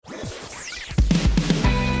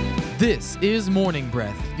This is Morning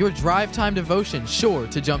Breath, your drive time devotion sure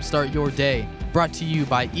to jumpstart your day. Brought to you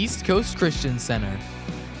by East Coast Christian Center.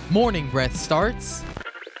 Morning Breath starts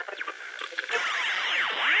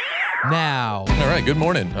now. All right, good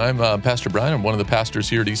morning. I'm Pastor Brian. I'm one of the pastors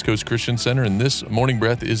here at East Coast Christian Center, and this Morning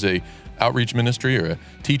Breath is a outreach ministry or a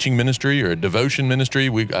teaching ministry or a devotion ministry.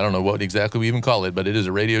 I don't know what exactly we even call it, but it is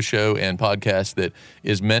a radio show and podcast that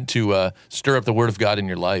is meant to stir up the Word of God in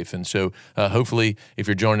your life. And so hopefully, if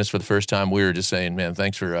you're joining us for the first time, we were just saying, man,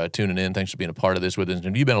 thanks for tuning in. Thanks for being a part of this with us. And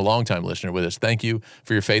if you've been a long-time listener with us, thank you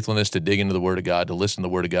for your faithfulness to dig into the Word of God, to listen to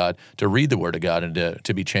the Word of God, to read the Word of God, and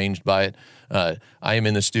to be changed by it. I am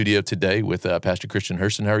in the studio today with Pastor Christian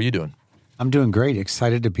Hurston. How are you doing? I'm doing great.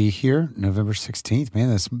 Excited to be here November 16th. Man,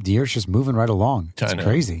 the year's just moving right along. It's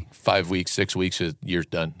crazy. 5 weeks, 6 weeks, the year's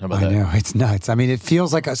done. How about that? I know. It's nuts. I mean, it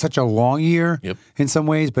feels like such a long year in some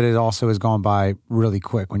ways, but it also has gone by really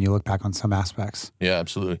quick when you look back on some aspects. Yeah,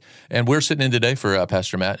 absolutely. And we're sitting in today for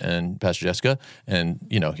Pastor Matt and Pastor Jessica. And,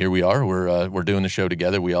 here we are. We're doing the show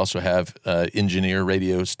together. We also have engineer,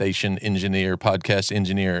 radio station engineer, podcast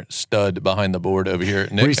engineer, stud behind the board over here.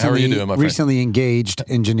 Nick, how are you doing, my friend? Recently engaged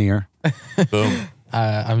engineer. Boom.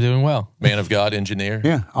 I'm doing well. Man of God, engineer.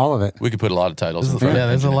 Yeah, all of it. We could put a lot of titles in front. Yeah,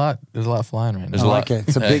 there's a lot flying right now. I like it.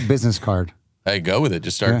 It's a big business card. Hey, go with it.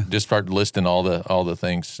 Just start listing all the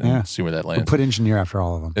things and see where that lands. We'll put engineer after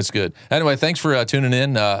all of them. It's good. Anyway, thanks for tuning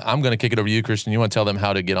in. I'm going to kick it over to you, Christian. You want to tell them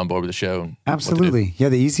how to get on board with the show? Absolutely. Yeah,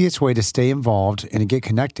 the easiest way to stay involved and to get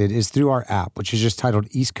connected is through our app, which is just titled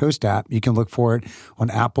East Coast App. You can look for it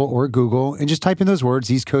on Apple or Google and just type in those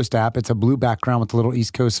words, East Coast App. It's a blue background with the little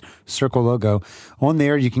East Coast circle logo. On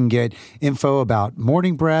there, you can get info about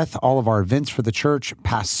Morning Breath, all of our events for the church,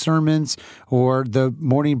 past sermons, or the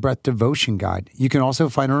Morning Breath devotion guide. You can also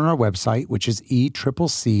find it on our website, which is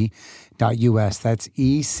eCCC.us. That's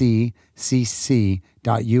ECCC.us.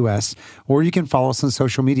 Or you can follow us on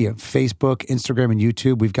social media, Facebook, Instagram, and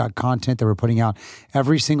YouTube. We've got content that we're putting out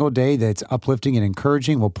every single day that's uplifting and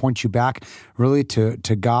encouraging. We'll point you back really to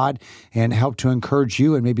God and help to encourage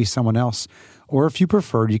you and maybe someone else. Or if you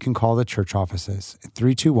prefer, you can call the church offices at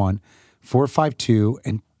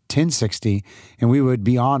 321-452-1060, and we would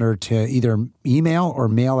be honored to either email or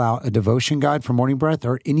mail out a devotion guide for Morning Breath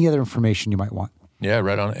or any other information you might want. Yeah,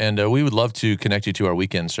 right on. And we would love to connect you to our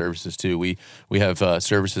weekend services too. We have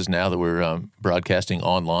services now that we're broadcasting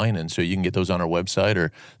online, and so you can get those on our website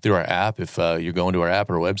or through our app. If you're going to our app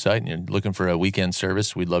or website and you're looking for a weekend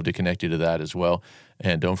service, we'd love to connect you to that as well.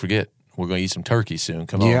 And don't forget, we're going to eat some turkey soon.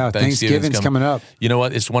 Come on. Yeah, Thanksgiving's coming up. You know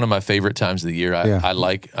what? It's one of my favorite times of the year. I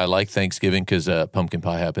like Thanksgiving because pumpkin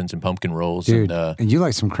pie happens and pumpkin rolls. Dude, and you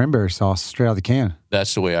like some cranberry sauce straight out of the can.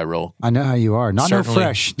 That's the way I roll. I know how you are. Not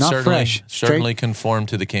fresh. Certainly conform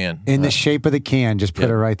to the can. In the shape of the can, just put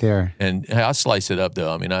it right there. And I'll slice it up,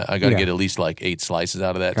 though. I mean, I got to get at least like 8 slices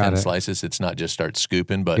out of that, 10 slices. It's not just start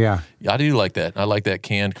scooping, but I do like that. I like that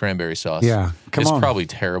canned cranberry sauce. Yeah, It's probably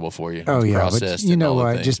terrible for you. Oh, yeah, but you know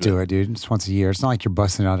what? Just do it, dude. It's once a year. It's not like you're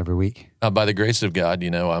busting it out every week. By the grace of God,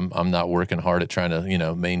 I'm not working hard at trying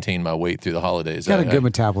to, maintain my weight through the holidays. You got a good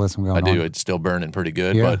metabolism going on. I do. It's still burning pretty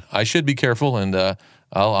good, but I should be careful, and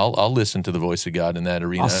I'll listen to the voice of God in that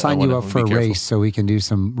arena. I'll sign you up for a race so we can do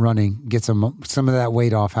some running, get some of that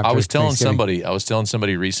weight off after I was telling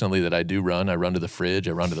somebody recently that I do run. I run to the fridge.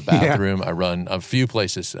 I run to the bathroom. I run a few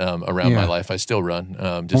places around my life. I still run.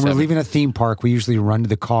 When we're leaving a theme park, we usually run to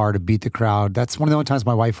the car to beat the crowd. That's one of the only times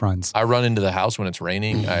my wife runs. I run into the house when it's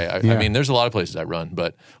raining. I mean, there's a lot of places I run,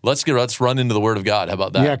 but let's run into the Word of God. How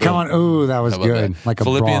about that? Yeah, come on. Ooh, that was good. That? Like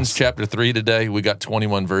Philippians chapter 3 today. We got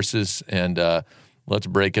 21 verses, and let's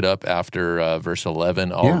break it up after verse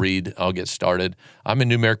 11. I'll get started. I'm in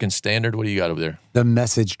New American Standard. What do you got over there? The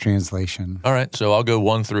Message translation. All right, so I'll go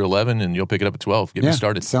 1 through 11, and you'll pick it up at 12. Get me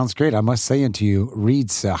started. Sounds great. I must say unto you,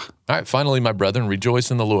 read, sir. All right, finally, my brethren,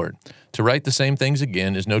 rejoice in the Lord. To write the same things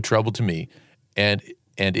again is no trouble to me, and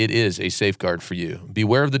it is a safeguard for you.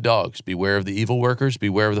 Beware of the dogs, beware of the evil workers,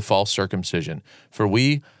 beware of the false circumcision. For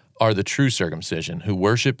we are the true circumcision, who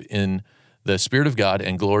worship in the Spirit of God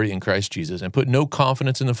and glory in Christ Jesus, and put no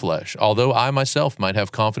confidence in the flesh, although I myself might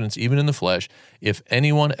have confidence even in the flesh. If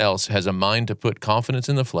anyone else has a mind to put confidence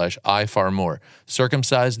in the flesh, I far more.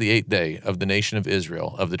 Circumcised the 8th day, of the nation of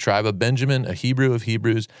Israel, of the tribe of Benjamin, a Hebrew of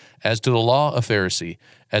Hebrews, as to the law, a Pharisee,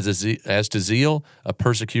 as to zeal, a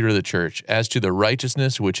persecutor of the church, as to the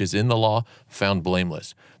righteousness which is in the law, found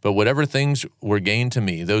blameless. But whatever things were gained to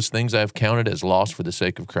me, those things I have counted as loss for the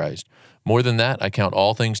sake of Christ. More than that, I count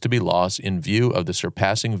all things to be loss in view of the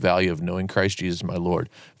surpassing value of knowing Christ Jesus my Lord,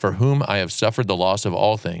 for whom I have suffered the loss of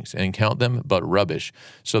all things, and count them but rubbish,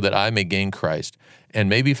 so that I may gain Christ, and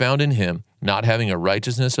may be found in him, not having a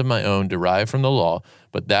righteousness of my own derived from the law,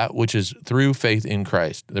 but that which is through faith in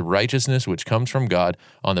Christ, the righteousness which comes from God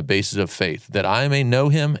on the basis of faith, that I may know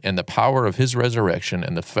him and the power of his resurrection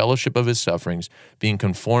and the fellowship of his sufferings, being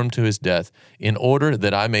conformed to his death, in order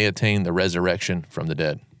that I may attain the resurrection from the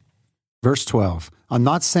dead. Verse 12, I'm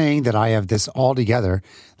not saying that I have this all together,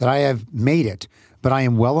 that I have made it, but I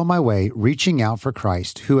am well on my way, reaching out for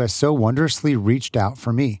Christ, who has so wondrously reached out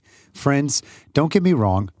for me. Friends, don't get me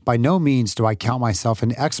wrong. By no means do I count myself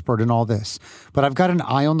an expert in all this, but I've got an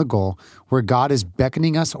eye on the goal where God is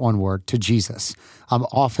beckoning us onward to Jesus. I'm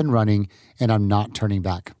off and running, and I'm not turning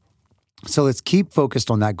back. So let's keep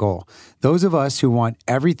focused on that goal. Those of us who want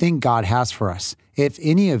everything God has for us, if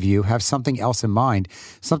any of you have something else in mind,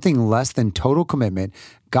 something less than total commitment,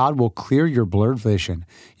 God will clear your blurred vision.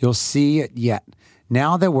 You'll see it yet.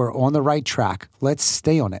 Now that we're on the right track, let's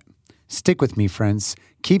stay on it. Stick with me, friends.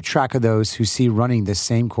 Keep track of those who see running the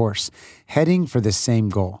same course, heading for the same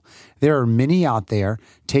goal. There are many out there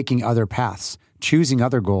taking other paths, choosing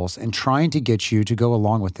other goals, and trying to get you to go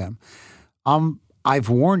along with them. I've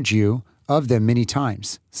warned you of them many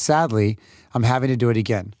times. Sadly, I'm having to do it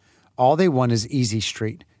again. All they want is easy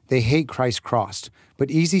street. They hate Christ crossed, but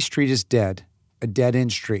easy street is dead, a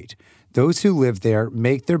dead-end street. Those who live there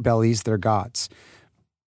make their bellies their gods.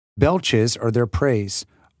 Belches are their praise.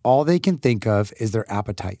 All they can think of is their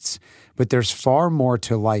appetites. But there's far more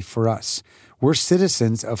to life for us. We're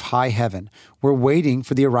citizens of high heaven. We're waiting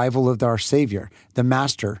for the arrival of our Savior, the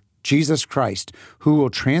Master, Jesus Christ, who will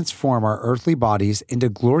transform our earthly bodies into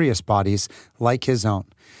glorious bodies like his own.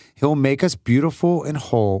 He'll make us beautiful and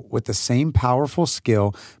whole with the same powerful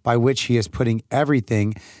skill by which he is putting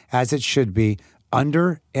everything as it should be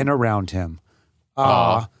under and around him.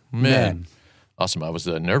 Amen. Awesome. I was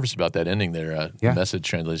nervous about that ending there. Yeah. Message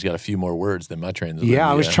translator's got a few more words than my translation. Yeah,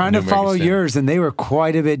 I was trying to follow yours, and they were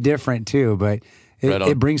quite a bit different too, but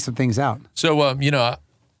it brings some things out. So,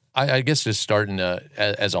 I guess just starting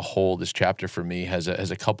as a whole, this chapter for me has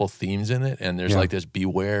a couple themes in it, and there's like this: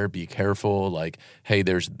 beware, be careful. Like, hey,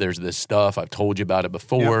 there's this stuff I've told you about it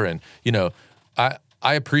before, and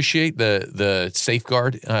I appreciate the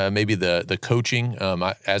safeguard, maybe the coaching.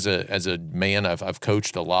 As a man, I've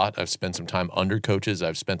coached a lot. I've spent some time under coaches.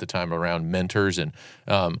 I've spent the time around mentors, and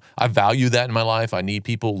I value that in my life. I need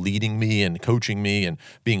people leading me and coaching me, and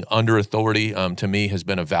being under authority to me has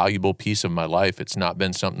been a valuable piece of my life. It's not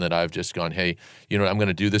been something that I've just gone, hey, I'm going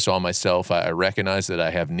to do this all myself. I recognize that I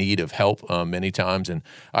have need of help many times, and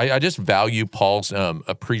I just value Paul's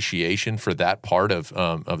appreciation for that part of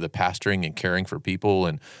the pastoring and caring for people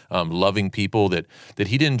and loving people, that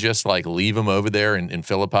he didn't just like leave them over there in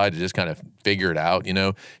Philippi to just kind of figure it out.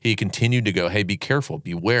 He continued to go, hey, be careful,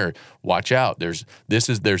 beware, watch out. There's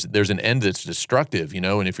an end that's destructive,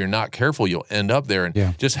 and if you're not careful, you'll end up there.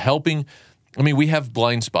 And just helping. I mean, we have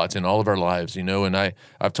blind spots in all of our lives, and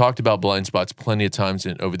I've talked about blind spots plenty of times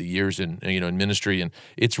over the years in ministry, and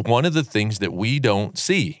it's one of the things that we don't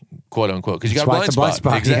see, quote unquote, because you got a blind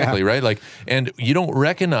spot. Exactly, right? Like, and you don't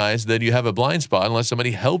recognize that you have a blind spot unless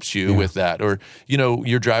somebody helps you with that. Or,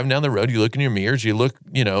 you're driving down the road, you look in your mirrors, you're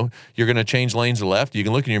going to change lanes left, you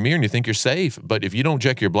can look in your mirror and you think you're safe, but if you don't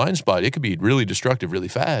check your blind spot, it could be really destructive really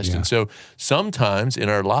fast. Yeah. And so sometimes in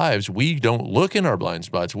our lives, we don't look in our blind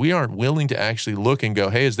spots. We aren't willing to actually look and go,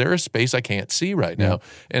 hey, is there a space I can't see right now?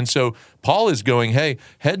 And so Paul is going, hey,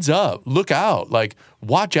 heads up, look out, like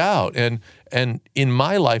watch out. And in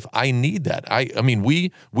my life, I need that. I mean,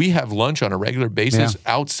 we have lunch on a regular basis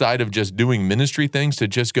outside of just doing ministry things to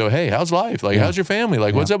just go, hey, how's life? Like, how's your family?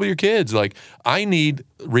 Like, what's up with your kids? Like, I need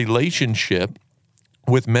relationship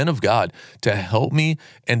with men of God to help me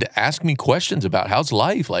and to ask me questions about how's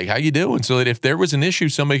life, like how you doing, so that if there was an issue,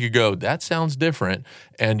 somebody could go, that sounds different,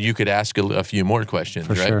 and you could ask a few more questions,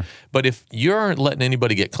 right? Sure. But if you aren't letting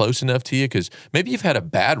anybody get close enough to you, because maybe you've had a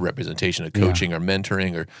bad representation of coaching or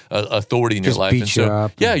mentoring or authority in your life, and so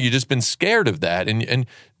you've just been scared of that, and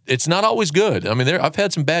it's not always good. I mean, I've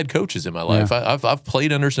had some bad coaches in my life. I've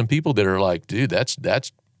played under some people that are like, dude, that's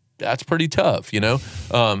pretty tough,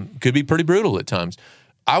 could be pretty brutal at times.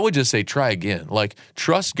 I would just say, try again. Like,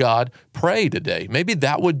 trust God, pray today. Maybe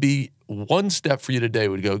that would be one step for you today,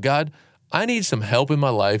 would go, God, I need some help in my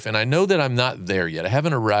life, and I know that I'm not there yet. I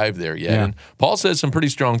haven't arrived there yet. Yeah. And Paul says some pretty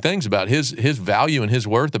strong things about his value and his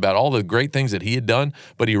worth, about all the great things that he had done,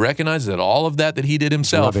 but he recognizes that all of that he did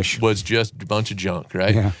himself was just a bunch of junk,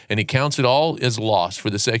 right? Yeah. And he counts it all as loss for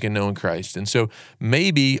the sake of knowing Christ. And so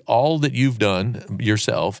maybe all that you've done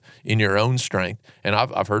yourself in your own strength, and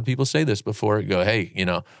I've heard people say this before, go, hey,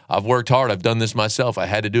 I've worked hard, I've done this myself, I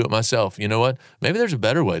had to do it myself. You know what? Maybe there's a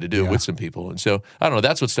better way to do it with some people. And so, I don't know,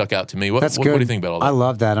 that's what stuck out to me. That's what good. do you think about all that? I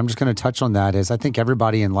love that. I'm just going to touch on that. I think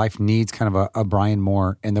everybody in life needs kind of a Brian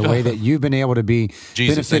Moore, and the way that you've been able to be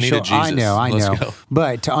Jesus, they beneficial. needed Jesus. I Let's know. go.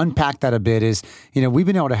 But to unpack that a bit is, we've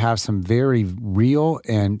been able to have some very real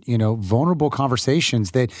and, vulnerable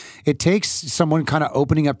conversations that it takes someone kind of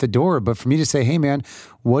opening up the door. But for me to say, hey, man,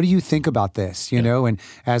 what do you think about this? And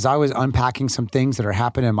as I was unpacking some things that are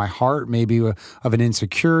happening in my heart, maybe of an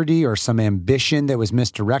insecurity or some ambition that was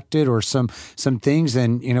misdirected or some things.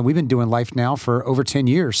 And, we've been doing life now for over 10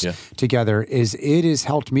 years together. It has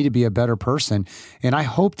helped me to be a better person. And I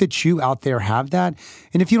hope that you out there have that.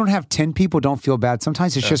 And if you don't have 10 people, don't feel bad.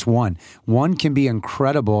 Sometimes it's just one. One can be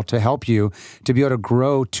incredible to help you to be able to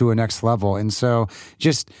grow to a next level. And so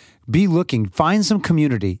just be looking, find some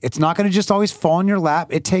community. It's not going to just always fall in your lap.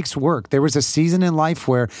 It takes work. There was a season in life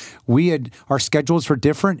where our schedules were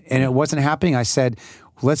different and it wasn't happening. I said,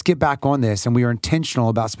 let's get back on this. And we are intentional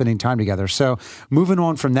about spending time together. So moving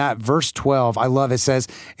on from that, verse 12, I love it. Says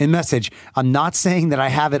in Message, I'm not saying that I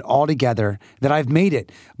have it all together, that I've made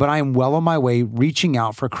it, but I am well on my way reaching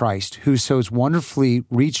out for Christ, who so wonderfully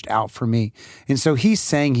reached out for me. And so he's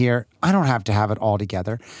saying here, I don't have to have it all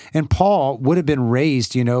together. And Paul would have been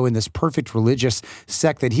raised, in this perfect religious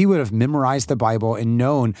sect that he would have memorized the Bible and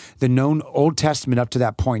known Old Testament up to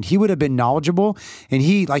that point. He would have been knowledgeable. And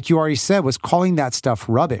he, like you already said, was calling that stuff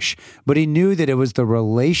rubbish. But he knew that it was the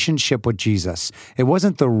relationship with Jesus. It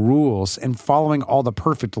wasn't the rules and following all the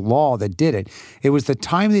perfect law that did it. It was the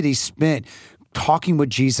time that he spent talking with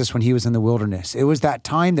Jesus when he was in the wilderness. It was that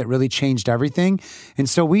time that really changed everything. And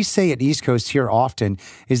so we say at East Coast here often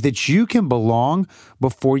is that you can belong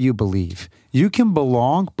before you believe. You can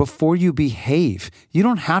belong before you behave. You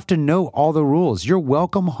don't have to know all the rules. You're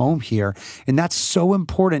welcome home here. And that's so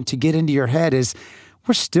important to get into your head is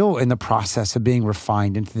we're still in the process of being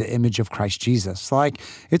refined into the image of Christ Jesus. Like,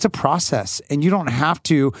 it's a process, and you don't have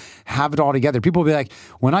to have it all together. People will be like,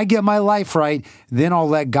 when I get my life right, then I'll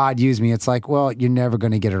let God use me. It's like, well, you're never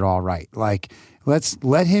going to get it all right. Like, let's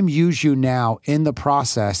let him use you now in the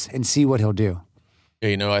process and see what he'll do.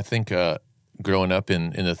 Yeah, I think growing up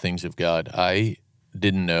in the things of God, I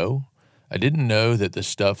didn't know that the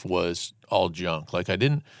stuff was all junk. Like I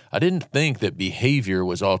didn't think that behavior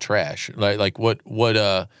was all trash. Like what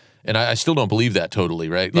and I still don't believe that totally,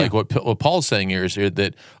 right? Yeah. Like what Paul's saying here is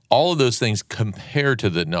that all of those things compare to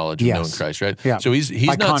the knowledge of knowing Christ, right? Yeah. So he's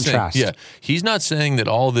By not contrast. saying he's not saying that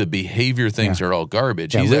all the behavior things are all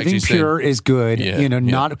garbage. Yeah, He's living actually pure saying, is good.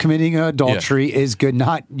 Not committing adultery is good.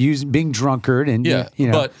 Not being drunkard and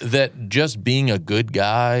but that just being a good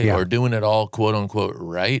guy or doing it all quote unquote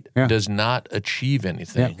right does not achieve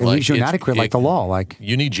anything. It leaves you inadequate, like the law. Like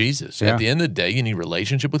you need Jesus. At the end of the day, you need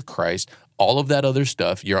relationship with Christ. All of that other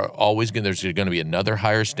stuff, there's going to be another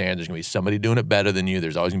higher standard. There's going to be somebody doing it better than you.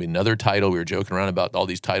 There's always going to be another title. We were joking around about all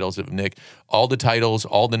these titles of Nick, all the titles,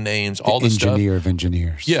 all the names, all the stuff. Engineer of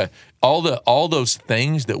engineers. Yeah, all those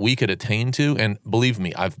things that we could attain to. And believe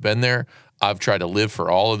me, I've been there. I've tried to live for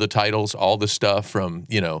all of the titles, all the stuff from,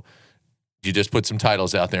 you just put some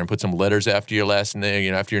titles out there and put some letters after your last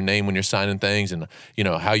name, after your name when you're signing things, and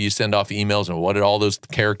how you send off emails and what are all those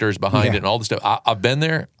characters behind it and all the stuff. I've been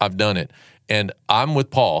there. I've done it. And I'm with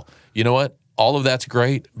Paul. You know what? All of that's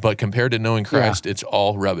great, but compared to knowing Christ, it's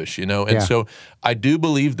all rubbish, And so I do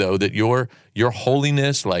believe, though, that your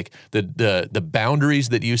holiness, like the boundaries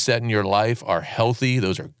that you set in your life are healthy.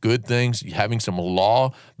 Those are good things. Having some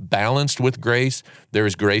law balanced with grace. There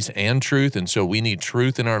is grace and truth, and so we need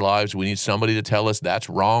truth in our lives. We need somebody to tell us that's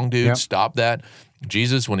wrong, dude. Yep. Stop that.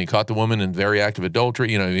 Jesus, when he caught the woman in the very act of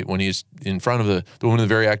adultery, when he's in front of the woman in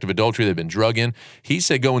the very act of adultery they've been drug in, he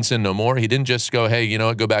said, go and sin no more. He didn't just go, hey,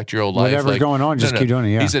 go back to your old life. Whatever's going on, just keep doing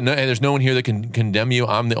it, He said, no, and there's no one here that can condemn you.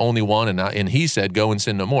 I'm the only one. And he said, go and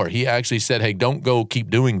sin no more. He actually said, hey, don't go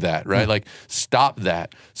keep doing that, right? Like, stop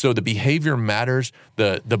that. So the behavior matters.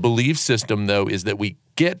 The belief system, though, is that we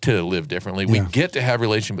get to live differently. We get to have a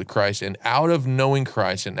relationship with Christ, and out of knowing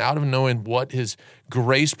Christ and out of knowing what his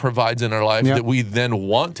grace provides in our life that we then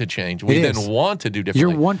want to change. We then want to do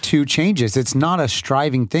differently. Your want to changes. It's not a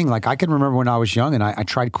striving thing. Like I can remember when I was young and I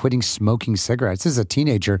tried quitting smoking cigarettes as a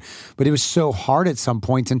teenager, but it was so hard at some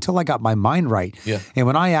points until I got my mind right. Yeah. And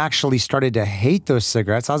when I actually started to hate those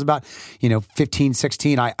cigarettes, I was about, 15,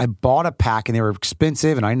 16. I bought a pack and they were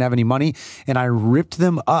expensive and I didn't have any money, and I ripped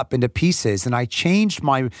them up into pieces and I changed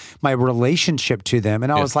my relationship to them.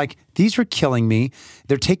 And I was like, these are killing me.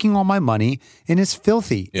 They're taking all my money and it's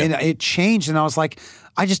filthy. Yeah. And it changed. And I was like,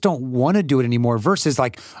 I just don't want to do it anymore versus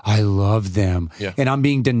like, I love them and I'm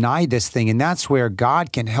being denied this thing. And that's where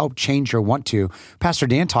God can help change your want to. Pastor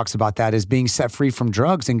Dan talks about that as being set free from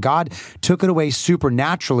drugs, and God took it away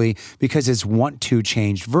supernaturally because his want to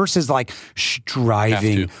changed versus like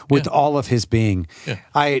striving with all of his being.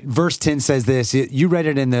 Verse 10 says this, you read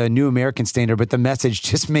it in the New American Standard, but the Message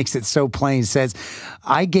just makes it so plain. It says,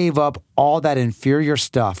 I gave up all that inferior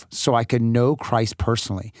stuff so I could know Christ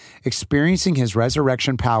personally, experiencing his resurrection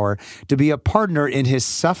power, to be a partner in his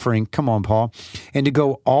suffering, come on, Paul, and to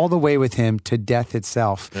go all the way with him to death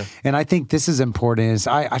itself. And I think this is important. Is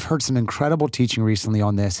I've heard some incredible teaching recently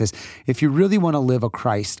on this, is if you really want to live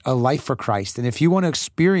a life for Christ, and if you want to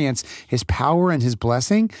experience his power and his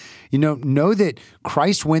blessing, know that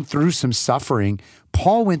Christ went through some suffering.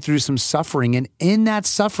 Paul went through some suffering, and in that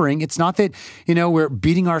suffering, it's not that, we're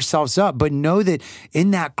beating ourselves up, but know that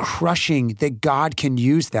in that crushing, that God can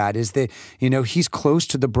use that, is that, he's close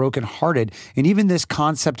to the brokenhearted. And even this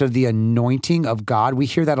concept of the anointing of God, we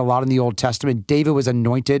hear that a lot in the Old Testament. David was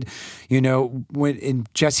anointed, when in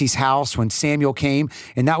Jesse's house, when Samuel came,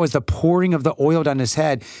 and that was the pouring of the oil down his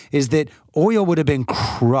head, is that oil would have been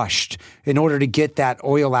crushed in order to get that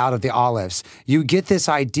oil out of the olives. You get this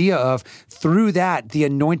idea of through that, the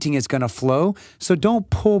anointing is going to flow. So don't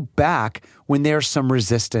pull back when there's some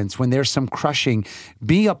resistance, when there's some crushing.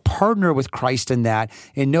 Be a partner with Christ in that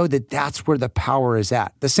and know that that's where the power is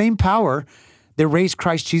at. The same power that raised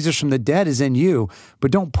Christ Jesus from the dead is in you,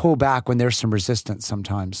 but don't pull back when there's some resistance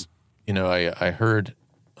sometimes. I heard,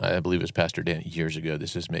 I believe it was Pastor Dan years ago.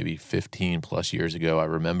 This is maybe 15 plus years ago. I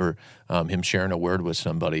remember him sharing a word with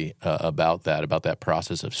somebody about that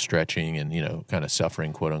process of stretching and, kind of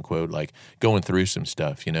suffering, quote unquote, like going through some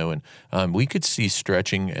stuff, and we could see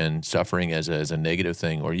stretching and suffering as a negative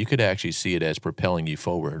thing, or you could actually see it as propelling you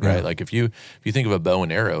forward, right? Like if you think of a bow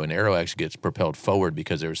and arrow actually gets propelled forward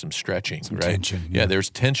because there's some stretching, right? Tension, there's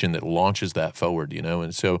tension that launches that forward,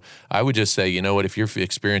 and so I would just say, what, if you're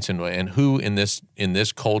experiencing, and who in this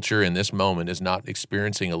culture in this moment is not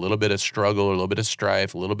experiencing a little bit of struggle or a little bit of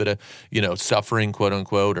strife, a little bit of, suffering, quote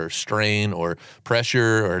unquote, or strain or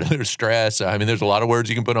pressure or stress. I mean, there's a lot of words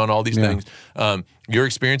you can put on all these things. You're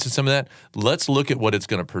experiencing some of that. Let's look at what it's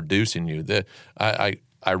going to produce in you.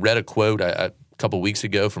 I read a quote a couple of weeks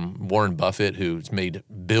ago from Warren Buffett, who's made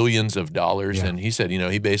billions of dollars. And he said,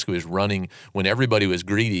 he basically was running, when everybody was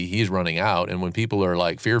greedy, he's running out. And when people are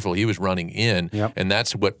like fearful, he was running in. And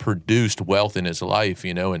that's what produced wealth in his life,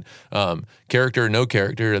 and character or no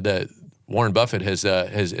character, that Warren Buffett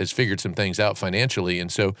has figured some things out financially. And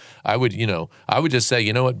so I would just say,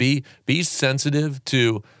 what, be sensitive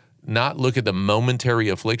to not look at the momentary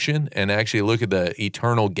affliction and actually look at the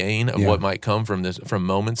eternal gain of what might come from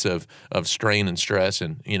moments of strain and stress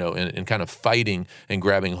and kind of fighting and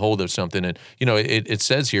grabbing hold of something. And it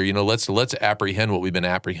says here, let's apprehend what we've been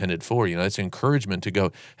apprehended for. It's encouragement to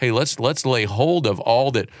go, hey, let's lay hold of all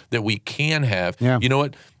that we can have. You know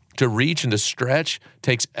what? To reach and to stretch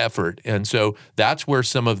takes effort. And so that's where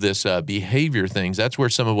some of this behavior things, that's where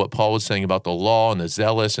some of what Paul was saying about the law and the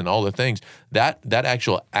zealous and all the things, that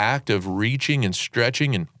actual act of reaching and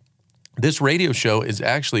stretching, and this radio show is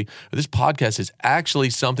actually, this podcast is actually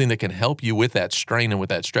something that can help you with that strain and with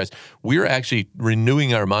that stress. We're actually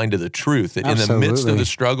renewing our mind to the truth that in the midst of the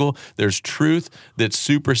struggle, there's truth that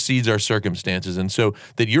supersedes our circumstances. And so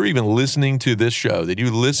that you're even listening to this show, that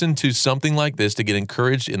you listen to something like this to get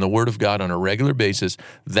encouraged in the Word of God on a regular basis,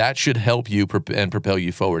 that should help you and propel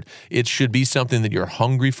you forward. It should be something that you're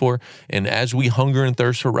hungry for. And as we hunger and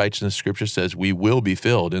thirst for righteousness, Scripture says we will be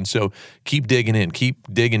filled. And so keep digging in,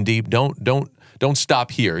 keep digging deep. Don't stop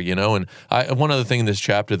here, And one other thing in this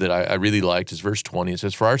chapter that I really liked is verse 20. It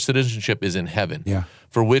says, "For our citizenship is in heaven,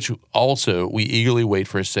 for which also we eagerly wait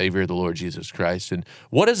for a Savior, the Lord Jesus Christ." And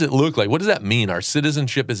what does it look like? What does that mean? Our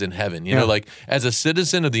citizenship is in heaven. Like as a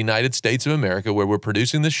citizen of the United States of America, where we're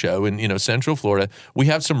producing the show in Central Florida, we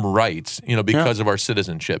have some rights, because of our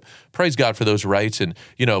citizenship. Praise God for those rights. And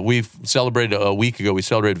we've celebrated a week ago. We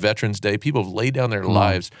celebrated Veterans Day. People have laid down their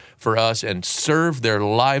lives for us and served their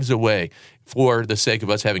lives away for the sake of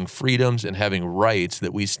us having freedoms and having rights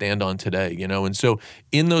that we stand on today, And so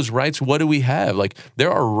in those rights, what do we have? Like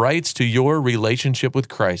there are rights to your relationship with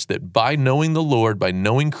Christ, that by knowing the Lord, by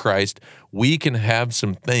knowing Christ, we can have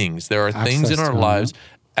some things. There are things in our lives,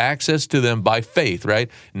 access to them by faith, right?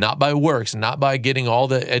 Not by works, not by getting all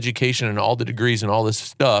the education and all the degrees and all this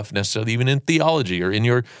stuff necessarily, even in theology or in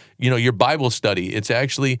your Bible study. It's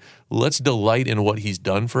actually, let's delight in what he's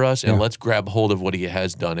done for us and let's grab hold of what he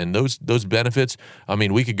has done. And those benefits, I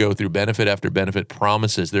mean, we could go through benefit after benefit,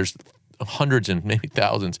 promises. There's hundreds and maybe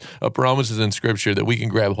thousands of promises in Scripture that we can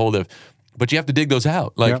grab hold of. But you have to dig those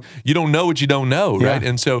out. You don't know what you don't know, right?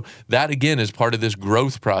 And so that, again, is part of this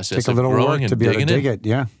growth process of growing and digging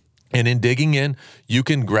in. And in digging in, you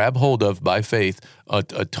can grab hold of, by faith,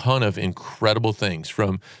 a ton of incredible things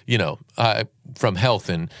from health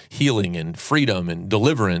and healing and freedom and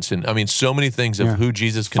deliverance. And I mean, so many things of who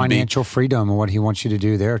Jesus can be. Financial freedom and what he wants you to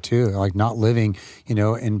do there too. Like not living,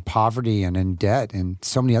 in poverty and in debt and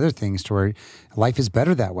so many other things to where life is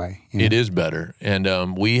better that way. It is better.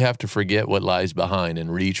 And we have to forget what lies behind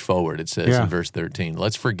and reach forward, it says in verse 13.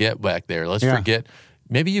 Let's forget back there. Let's forget.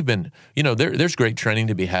 Maybe you've been, there's great training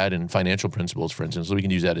to be had in financial principles, for instance. So we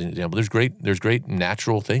can use that as an example. There's great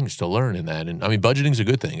natural things to learn in that. And I mean, budgeting's a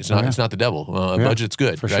good thing. It's not the devil. Budget's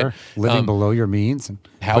good, for right? Sure. Living below your means and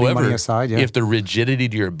putting money aside. If the rigidity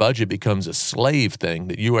to your budget becomes a slave thing,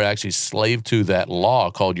 that you are actually slave to that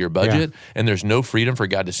law called your budget, and there's no freedom for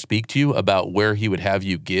God to speak to you about where he would have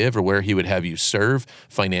you give or where he would have you serve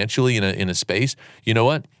financially in a space, you know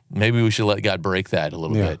what? Maybe we should let God break that a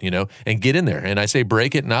little bit, and get in there. And I say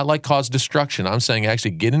break it, not like cause destruction. I'm saying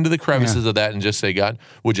actually get into the crevices of that and just say, God,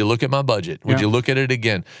 would you look at my budget? Would you look at it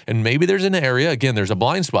again? And maybe there's an area, again, there's a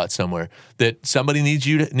blind spot somewhere that somebody needs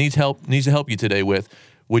to help you today with.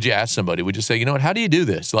 Would you ask somebody? Would you say, you know what, how do you do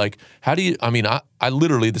this? Like, how do you, I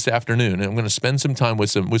literally this afternoon, and I'm going to spend some time with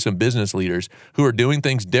some business leaders who are doing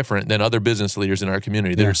things different than other business leaders in our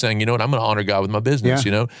community that are saying, you know what, I'm going to honor God with my business,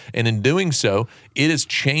 and in doing so, it is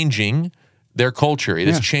changing their culture. It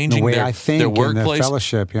is changing the way their, I think their workplace. And the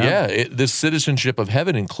fellowship. This citizenship of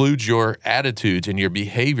heaven includes your attitudes and your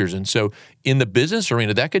behaviors. And so in the business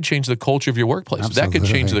arena, that could change the culture of your workplace. Absolutely. That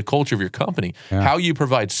could change the culture of your company. How you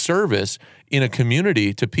provide service in a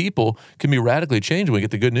community to people can be radically changed when we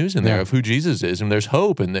get the good news in there of who Jesus is. And there's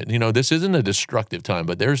hope. And that, this isn't a destructive time,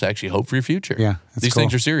 but there's actually hope for your future. Yeah, These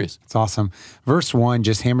things are serious. It's awesome. Verse 1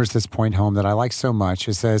 just hammers this point home that I like so much.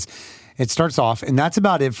 It says, it starts off, and that's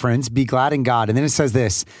about it, friends. Be glad in God. And then it says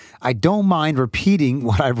this, I don't mind repeating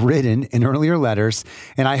what I've written in earlier letters,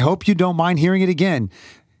 and I hope you don't mind hearing it again,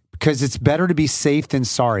 because it's better to be safe than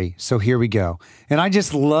sorry. So here we go. And I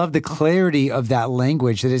just love the clarity of that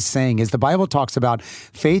language that it's saying. As the Bible talks about,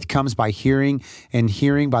 faith comes by hearing, and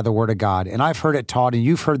hearing by the word of God. And I've heard it taught, and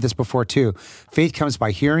you've heard this before too. Faith comes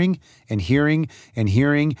by hearing and hearing and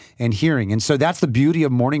hearing and hearing. And so that's the beauty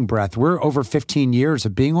of Morning Breath. We're over 15 years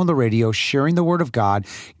of being on the radio, sharing the word of God,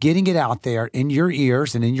 getting it out there in your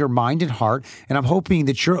ears and in your mind and heart. And I'm hoping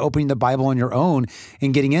that you're opening the Bible on your own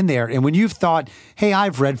and getting in there. And when you've thought, hey,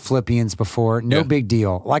 I've read Philippians before, no big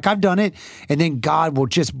deal. Like I've done it, and then God will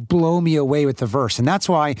just blow me away with the verse. And that's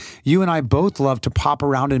why you and I both love to pop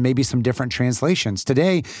around in maybe some different translations.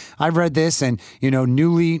 Today, I've read this in,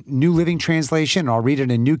 New Living Translation. I'll read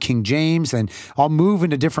it in New King James, and I'll move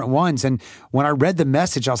into different ones. And when I read the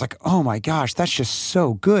message, I was like, oh my gosh, that's just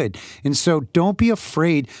so good. And so don't be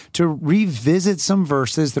afraid to revisit some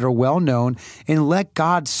verses that are well known and let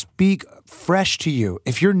God speak fresh to you.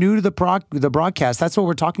 If you're new to the broadcast, that's what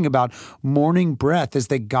we're talking about. Morning Breath is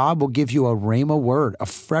that God will give you a rhema word, a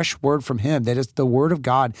fresh word from him. That is, the word of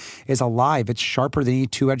God is alive. It's sharper than any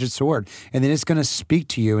two-edged sword. And then it's going to speak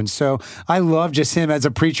to you. And so I love just him as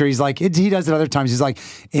a preacher. He's like, he does it other times. He's like,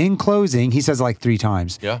 in closing, he says like 3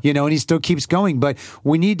 times, and he still keeps going. But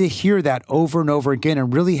we need to hear that over and over again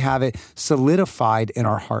and really have it solidified in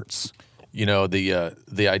our hearts.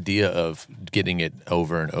 The idea of getting it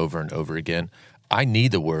over and over and over again, I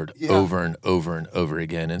need the word over and over and over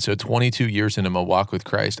again. And so 22 years into my walk with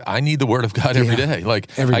Christ, I need the word of God every day. Like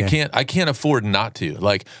every day. I can't afford not to.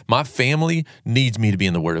 Like my family needs me to be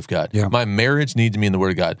in the word of God. Yeah. My marriage needs me in the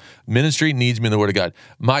word of God. Ministry needs me in the word of God.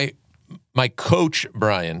 My coach,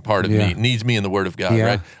 Brian, part of me, needs me in the Word of God,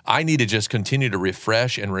 right? I need to just continue to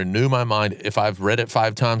refresh and renew my mind. If I've read it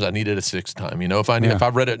 5 times, I need it a 6th time. If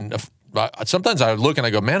I've read it, sometimes I look and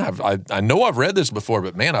I go, man, I know I've read this before,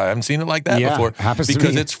 but man, I haven't seen it like that before. Happens because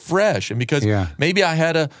to me. It's fresh, and because maybe I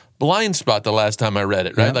had a blind spot the last time I read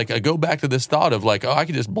it, right? Yeah. Like I go back to this thought of like, I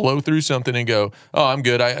could just blow through something and go, I'm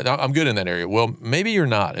good. I'm good in that area. Well, maybe you're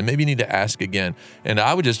not, and maybe you need to ask again. And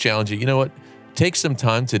I would just challenge you, you know what? Take some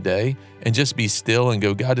time today and just be still and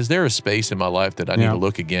go, God, is there a space in my life that I need to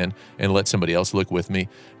look again and let somebody else look with me?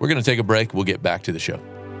 We're going to take a break. We'll get back to the show.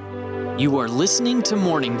 You are listening to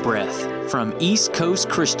Morning Breath from East Coast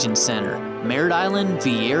Christian Center, Merritt Island,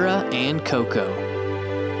 Vieira, and Cocoa.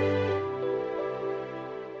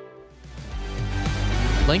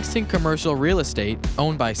 Langston Commercial Real Estate,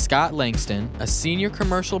 owned by Scott Langston, a senior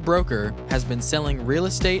commercial broker, has been selling real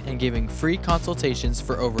estate and giving free consultations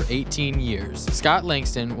for over 18 years. Scott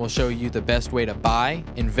Langston will show you the best way to buy,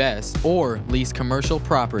 invest, or lease commercial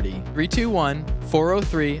property.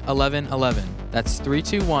 321-403-1111. That's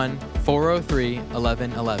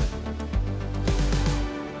 321-403-1111.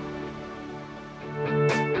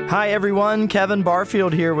 Hi everyone, Kevin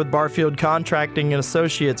Barfield here with Barfield Contracting &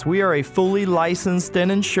 Associates. We are a fully licensed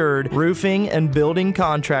and insured roofing and building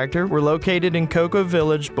contractor. We're located in Cocoa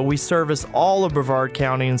Village, but we service all of Brevard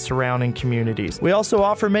County and surrounding communities. We also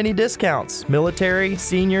offer many discounts, military,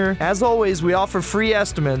 senior. As always, we offer free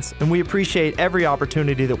estimates, and we appreciate every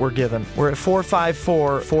opportunity that we're given. We're at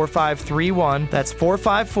 454-4531. That's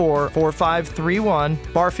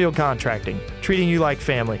 454-4531. Barfield Contracting, treating you like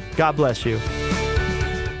family. God bless you.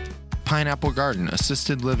 Pineapple Garden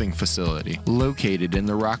Assisted Living Facility, located in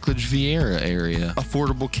the Rockledge Vieira area.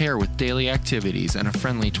 Affordable care with daily activities and a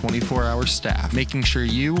friendly 24-hour staff, making sure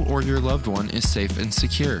you or your loved one is safe and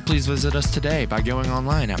secure. Please visit us today by going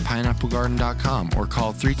online at pineapplegarden.com or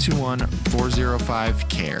call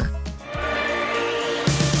 321-405-CARE.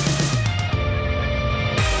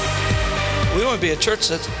 We want to be a church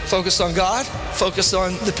that's focused on God, focused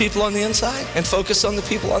on the people on the inside, and focused on the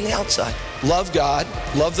people on the outside. Love God,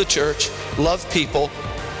 love the church, love people,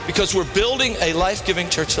 because we're building a life-giving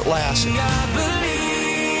church that lasts.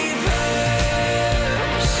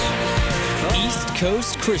 East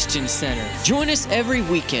Coast Christian Center. Join us every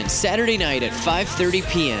weekend, Saturday night at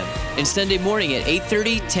 5:30 p.m. and Sunday morning at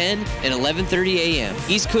 8:30, 10, and 11:30 a.m.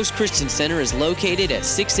 East Coast Christian Center is located at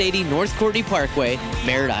 680 North Courtney Parkway,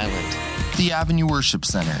 Merritt Island. The Avenue Worship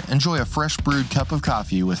Center. Enjoy a fresh brewed cup of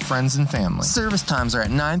coffee with friends and family. Service times are at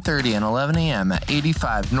 9:30 and 11 a.m. at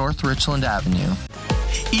 85 North Richland Avenue.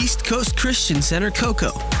 East Coast Christian Center,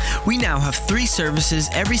 Cocoa. We now have 3 services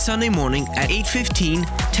every Sunday morning at 8:15,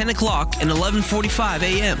 10 o'clock, and 11:45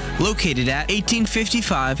 a.m. Located at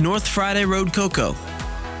 1855 North Friday Road, Cocoa.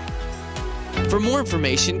 For more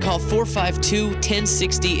information, call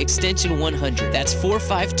 452-1060 extension 100. That's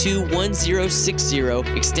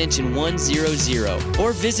 452-1060 extension 100.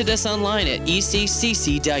 Or visit us online at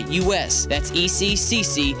eccc.us. That's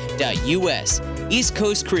eccc.us. East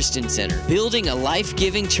Coast Christian Center, building a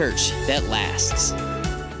life-giving church that lasts.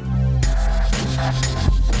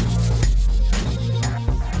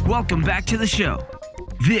 Welcome back to the show.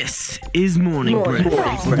 This is Morning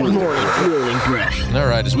Breath. Morning Breath. All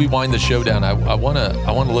right, as we wind the show down, I want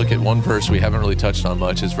to look at one verse we haven't really touched on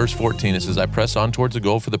much. It's verse 14. It says, "I press on towards the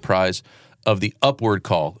goal for the prize of the upward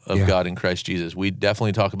call of God in Christ Jesus." We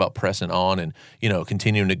definitely talk about pressing on and,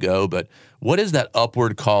 continuing to go, but what is that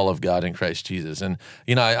upward call of God in Christ Jesus? And,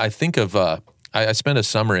 I think of, I spent a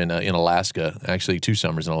summer in Alaska, actually 2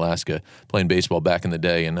 summers in Alaska, playing baseball back in the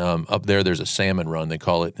day. And up there's a salmon run. They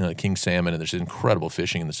call it king salmon, and there's incredible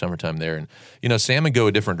fishing in the summertime there. And salmon go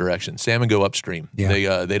a different direction. Salmon go upstream.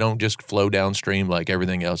 Yeah. They don't just flow downstream like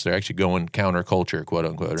everything else. They're actually going counterculture, quote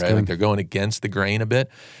unquote, right? Like they're going against the grain a bit.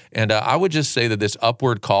 And I would just say that this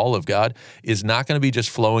upward call of God is not going to be just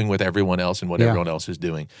flowing with everyone else and what everyone else is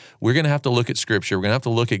doing. We're going to have to look at Scripture. We're going to have to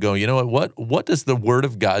look at going, what does the Word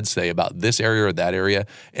of God say about this area or that area,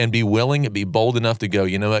 and be willing and be bold enough to go,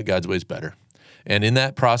 God's way is better. And in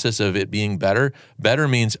that process of it being better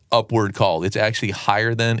means upward call. It's actually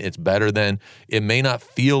higher than, it's better than. It may not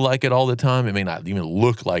feel like it all the time. It may not even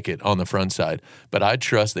look like it on the front side. But I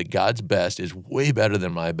trust that God's best is way better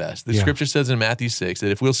than my best. The Scripture says in Matthew 6 that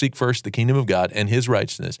if we'll seek first the kingdom of God and His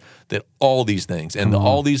righteousness, that all these things, and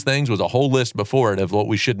all these things was a whole list before it of what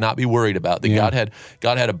we should not be worried about. That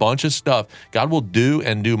God had a bunch of stuff. God will do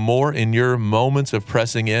more in your moments of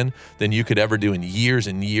pressing in than you could ever do in years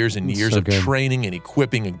and years and years of training and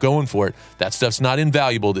equipping and going for it. That stuff's not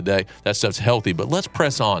invaluable today. That stuff's healthy, but let's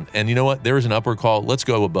press on. And you know what? There is an upward call. Let's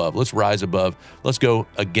go above. Let's rise above. Let's go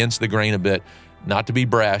against the grain a bit. Not to be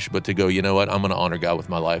brash, but to go, I'm going to honor God with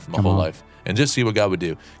my life, my whole life, and just see what God would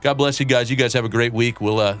do. God bless you guys. You guys have a great week.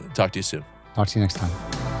 We'll talk to you soon. Talk to you next time.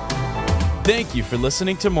 Thank you for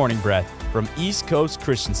listening to Morning Breath from East Coast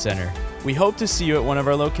Christian Center. We hope to see you at one of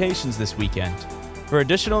our locations this weekend. For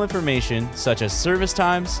additional information, such as service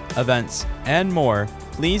times, events, and more,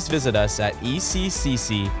 please visit us at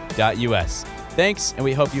eccc.us. Thanks, and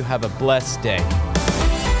we hope you have a blessed day.